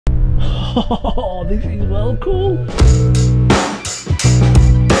Oh, this is well cool.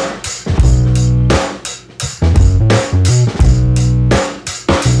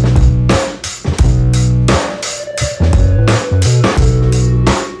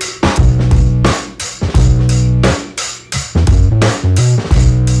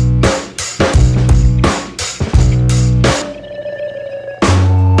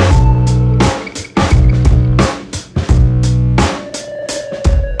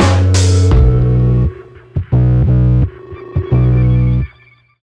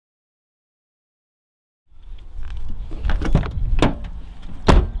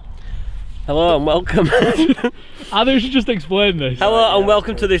 Hello and welcome. I think we should just explain this. Hello and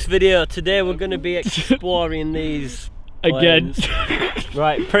welcome to this video. Today we're going to be exploring these again.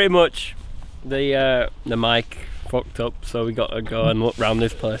 Right, pretty much the mic fucked up, so we got to go and look around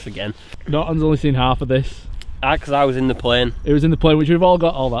this place again. Norton's only seen half of this. Because I was in the plane. It was in the plane, which we've all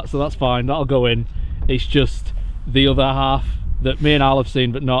got all that, so that's fine. That'll go in. It's just the other half that me and Al have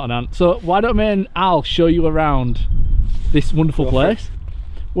seen, but Norton and. So why don't me and Al show you around this wonderful place?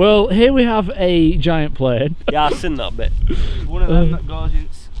 Well, here we have a giant plane. Yeah, I've seen that bit. One of them that goes in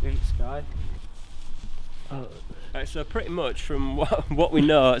the sky. Right, so pretty much from what we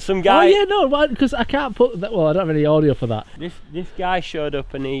know, some guy. Oh yeah, no, because I can't put that. Well, I don't have any audio for that. This guy showed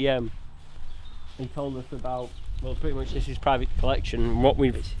up and he told us about, well, pretty much this is private collection.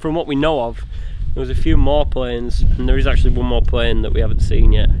 From what we know of, there was a few more planes, and there is actually one more plane that we haven't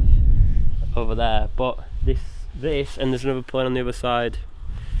seen yet over there. But this, and there's another plane on the other side.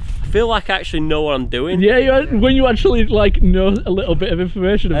 I feel like I actually know what I'm doing. Yeah, when you actually like know a little bit of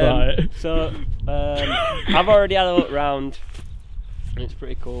information about it. So I've already had a look around, and it's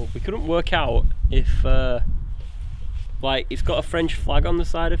pretty cool. We couldn't work out if like it's got a French flag on the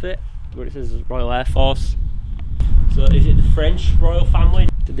side of it, but it says Royal Air Force. So is it the French royal family?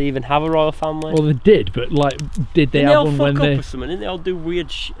 Did they even have a royal family? Well, they did, but like, did they have one when they? Or something? Didn't they all do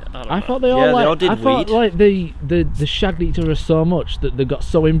weird shit? I thought they all they like. all did I thought weed. like they shagged each other so much that they got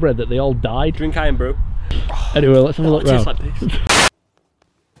so inbred that they all died. Drink iron brew. Anyway, let's have a look It tastes round. like this.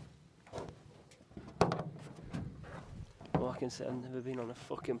 Well, I can say I've never been on a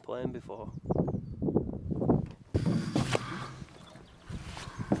fucking plane before.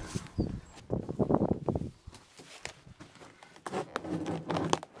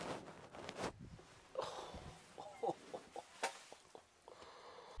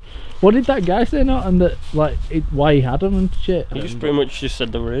 What did that guy say, not? And that like why he had them and shit. He just pretty much just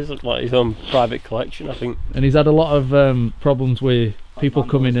said there was like his own private collection, I think. And he's had a lot of problems with people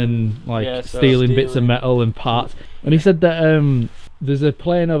coming and like stealing bits of metal and parts. And he said that there's a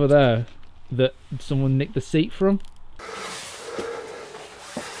plane over there that someone nicked the seat from.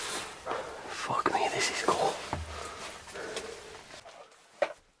 Fuck me, this is cool.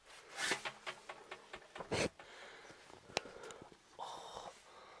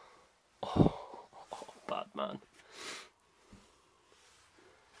 Bad man.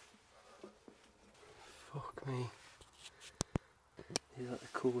 Fuck me. These are like the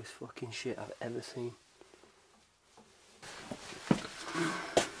coolest fucking shit I've ever seen.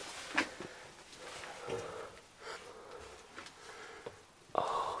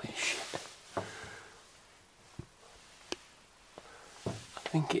 Holy shit. I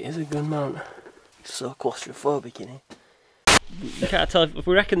think it is a gun mount. It's so claustrophobic in here. You can't tell if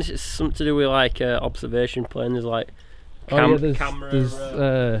we reckon this is something to do with like observation plane. There's like there's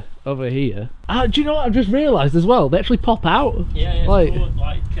over here. Do you know what I've just realised as well? They actually pop out. Yeah, like, cool,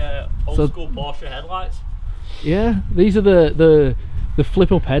 like old school Porsche headlights. Yeah, these are the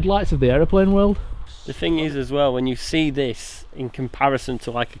flip up headlights of the aeroplane world. The thing is as well, when you see this in comparison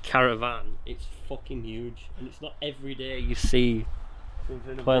to like a caravan, it's fucking huge, and it's not every day you see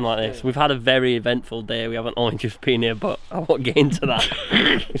a plane like this. We've had a very eventful day. We haven't only just been here, but I won't get into that.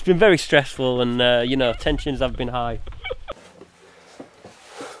 It's been very stressful, and you know, tensions have been high.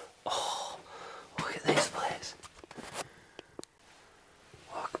 Oh, look at this place.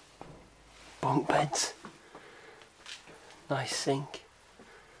 Look, bunk beds, nice sink,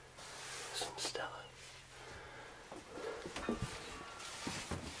 some Stella.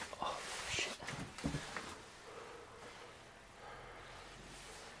 Oh shit.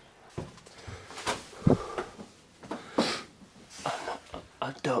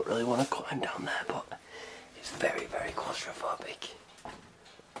 I don't really want to climb down there, but it's very, very claustrophobic.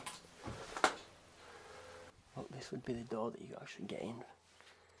 Look, this would be the door that you actually get in.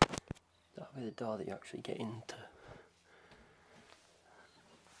 That would be the door that you actually get into.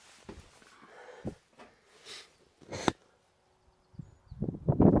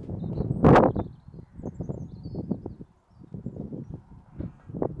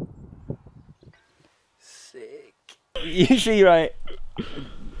 You see, right?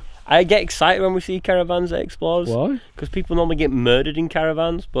 I get excited when we see caravans at Explorers. Why? Because people normally get murdered in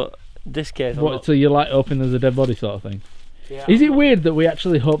caravans, but this case, I'm What? not. So you like hoping there's a dead body sort of thing? Yeah, Is it weird that we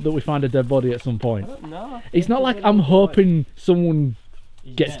actually hope that we find a dead body at some point? No. It's not like I'm hoping someone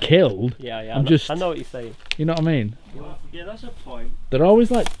gets killed. Yeah, I'm just. I know what you're saying. You know what I mean? Yeah, that's a point. They're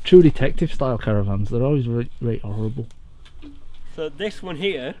always like True Detective style caravans. They're always really horrible. So this one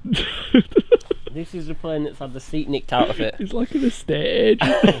here, this is the plane that's had the seat nicked out of it. It's like an estate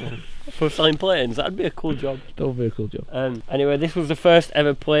agent. For selling planes, that'd be a cool job. That would be a cool job. Anyway, this was the first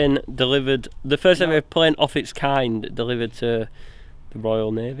ever plane delivered, the first ever plane of its kind delivered to the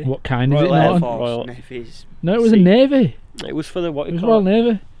Royal Navy. What kind Royal is it, Air Norton? Force, Royal- Navy's. No, it was a Navy. It was for the what It you was call Royal it?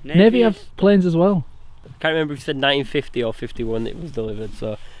 Navy. Navy have planes as well. I can't remember if you said 1950 or 51 it was delivered.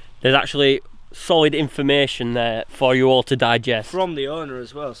 So there's actually solid information there for you all to digest. From the owner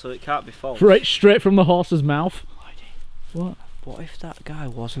as well, so it can't be false. Right, straight from the horse's mouth. What? What if that guy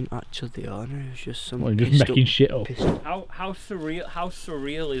wasn't actually the owner? He was just some. What, just making shit up. How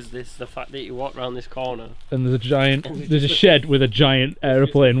surreal is this? The fact that you walk around this corner, And there's a shed with a giant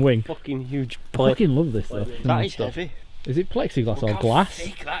aeroplane wing. fucking huge I plane. fucking love this though. That is heavy. Is it plexiglass Look or how glass?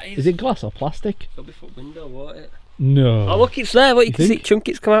 thick that Is it glass or plastic? It'll be from window, won't it? No. Oh look, it's there. What you You can see think?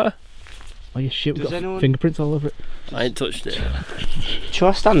 chunks come out. Oh yeah, shit, we've Does got anyone- fingerprints all over it. I ain't touched it. Shall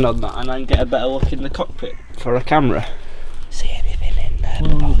I stand on that and then get a better look in the cockpit for a camera? See anything in there?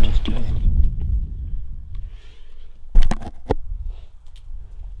 Well,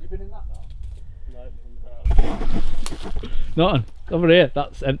 You been in that Nothing. Over here,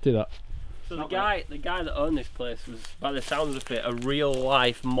 that's empty that. So the guy that owned this place was, by the sounds of it, a real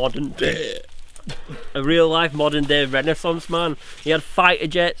life modern day Renaissance man. He had fighter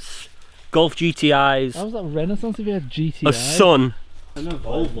jets, Golf GTIs, How was that Renaissance if you had GTI? a son, And a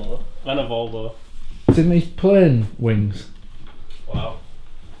Volvo. and a Volvo. It's in these plane wings. Wow,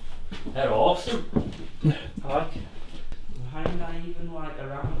 they're awesome. I like it. Behind that even like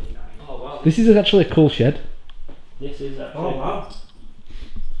around it now. Oh wow, This is actually a cool shed. this is actually. Oh wow.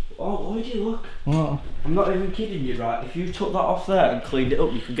 Oh, would you look? Oh. I'm not even kidding you, right? If you took that off there and cleaned it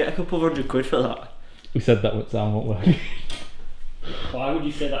up, you could get a couple of £100 for that. We said that would sound, won't we? Why would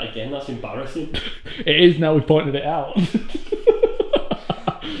you say that again? That's embarrassing. It is now we pointed it out.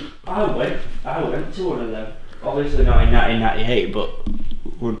 I went to one of them. Obviously not in 1998, but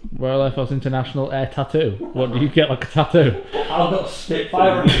Royal Air Force International Air Tattoo. What do you get, like a tattoo? I've got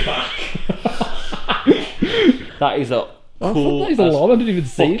Spitfire on my back. That is a Oh, cool. fuck, that is a lot. I didn't even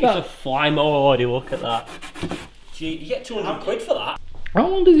see It's a that. fly mower already. Look at that. Gee, you get £200 for that. How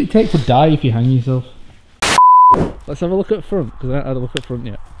long does it take to die if you hang yourself? Let's have a look at front, because I haven't had a look at front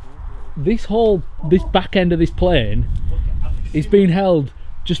yet. This back end of this plane is being held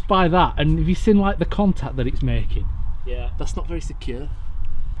just by that, and have you seen like the contact that it's making? Yeah. that's not very secure.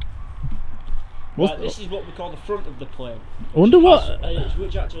 What's- Right, this is what we call the front of the plane. I wonder what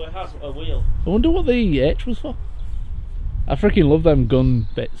Which actually has a wheel. the H was for. I freaking love them gun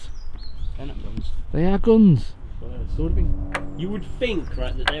bits. They're not guns. They are guns. So would it be? You would think,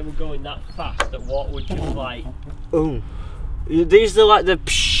 right, that they were going that fast that what would just like. Oh, these are like the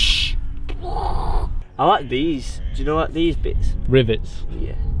psh. I like these. Do you know like these bits? Rivets.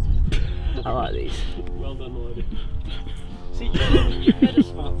 Yeah. I like these. Well done, lady. See, you've made a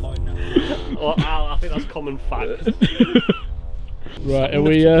smart point now. Oh, I think that's common fact. Right, are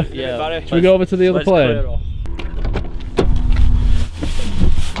we? Yeah. Should we go over to the other Let's clear plane? off.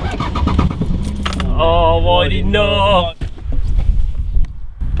 Oh, why did not?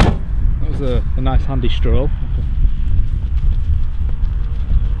 That was a nice handy stroll.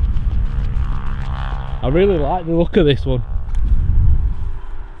 I really like the look of this one.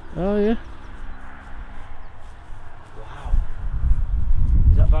 Oh yeah. Wow.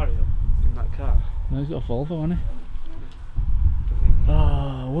 Is that Barry in that car? No, he's got a Volvo, hasn't he?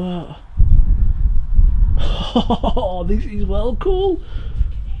 Oh, what? Oh, this is well cool.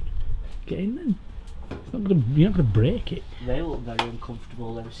 Get in then. You're not gonna break it. They look very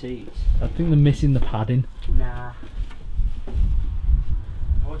uncomfortable, them seats. I think they're missing the padding. Nah.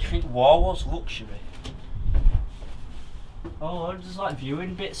 What do you think war was? Luxury? Oh, there's like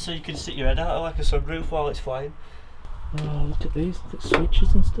viewing bits so you can sit your head out of like a sunroof while it's flying. Oh, look at these. Look at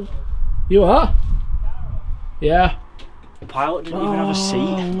switches and stuff. You are? Yeah. The pilot didn't even have a seat.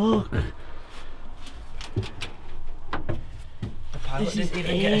 Oh, look. The pilot This is didn't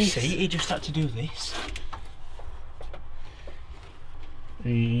even get a it. seat, he just had to do this.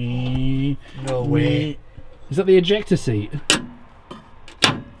 No way. Is that the ejector seat?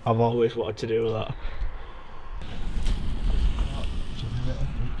 I've always wanted to do that.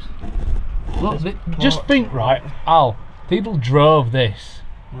 Look, just think, right, Al, people drove this.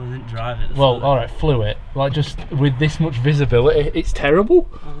 Well, they didn't drive it. Well, alright, flew it. Like, just with this much visibility, it's terrible.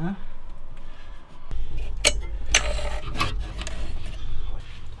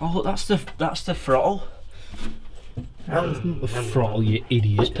 Oh, look, that's the throttle. That's not the throttle, you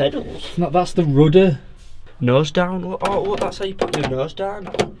idiot. It's pedals. No, that's the rudder. Nose down. Oh, look, that's how you put your nose down.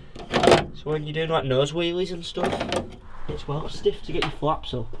 So when you're doing like nose wheelies and stuff, it's well stiff to get your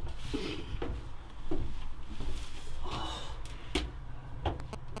flaps up.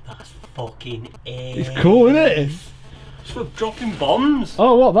 That's fucking ace. It's cool, isn't it? It's for dropping bombs.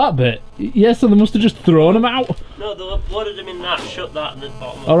 Oh, what, that bit? Yeah, so they must have just thrown them out. No, they loaded them in that, shut that and the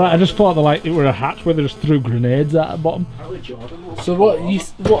bottom. Alright, I just thought it were a hatch where they just threw grenades at the bottom. So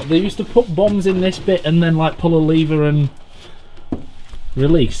what, they used to put bombs in this bit and then like pull a lever and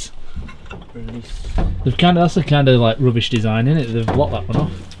release? That's a kind of like rubbish design, isn't it? They've blocked that one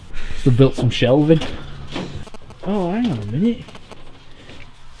off. So they've built some shelving. Oh, hang on a minute.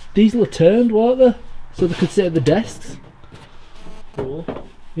 These were turned, weren't they? So they could sit at the desks. Cool.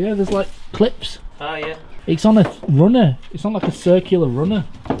 Yeah, there's like clips. Oh yeah. It's on a runner. It's on like a circular runner.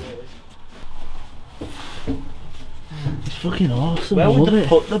 It's fucking awesome. Where I would love they it.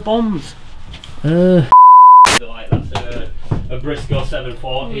 put the bombs? Like that's a Briscoe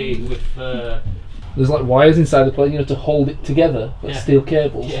 740 with. There's like wires inside the plane. You have to hold it together, like steel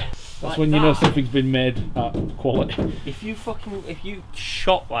cables. Yeah. That's Like when you know that. something's been made at quality. If you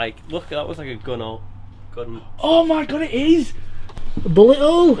shot like, look, that was like a gun hole. Gun. Oh my god, it is! A bullet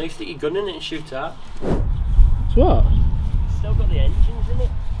hole! You stick your gun in it and shoot out. It's what? It's still got the engines in it.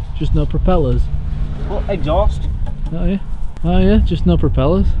 Just no propellers. What, exhaust? Oh yeah. Oh yeah, just no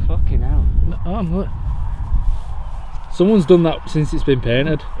propellers. Fucking hell. No, oh, look. Someone's done that since it's been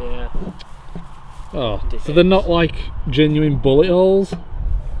painted. Yeah. Oh, so they're not like genuine bullet holes?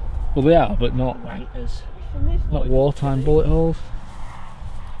 Well, they are, but not Wankers. wartime bullet holes.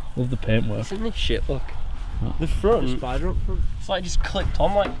 Love the paintwork. Isn't this shit? Look. Oh. The front. Spider up front. It's like just clipped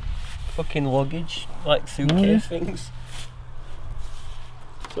on like fucking luggage, like suitcase things.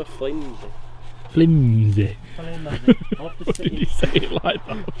 So flimsy. Flimsy. I'll have to What sit did you say it like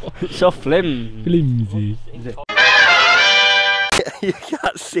that? So flim. Flimsy. You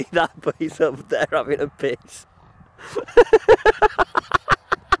can't see that, but he's up there having a piss.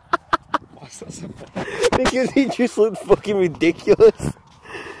 What's that so Because he just looked fucking ridiculous.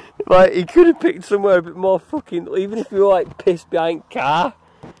 Like, he could have picked somewhere a bit more fucking, even if you were like pissed behind car.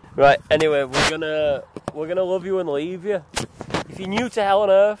 Right, anyway, we're gonna love you and leave you. If you're new to Hell on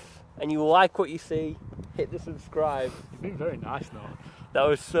Earth and you like what you see, hit the subscribe. You've been very nice now. That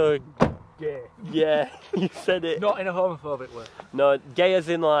was so gay. Yeah, you said it. Not in a homophobic way. No, gay as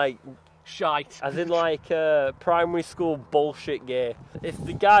in like, Shite. as in like primary school bullshit gay. If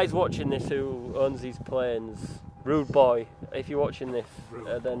the guy's watching this who owns these planes, rude boy, if you're watching this,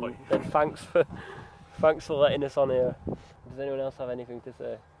 then thanks for letting us on here. Does anyone else have anything to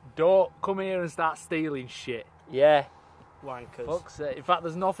say? Don't come here and start stealing shit. Yeah. Wankers. Fuck's sake. In fact,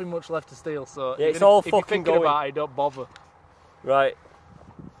 there's nothing much left to steal, so Yeah, even it's all if you're fucking thinking going. about it, don't bother. Right.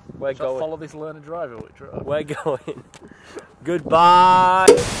 We're Shall I going. follow this learner driver? We're going. Goodbye.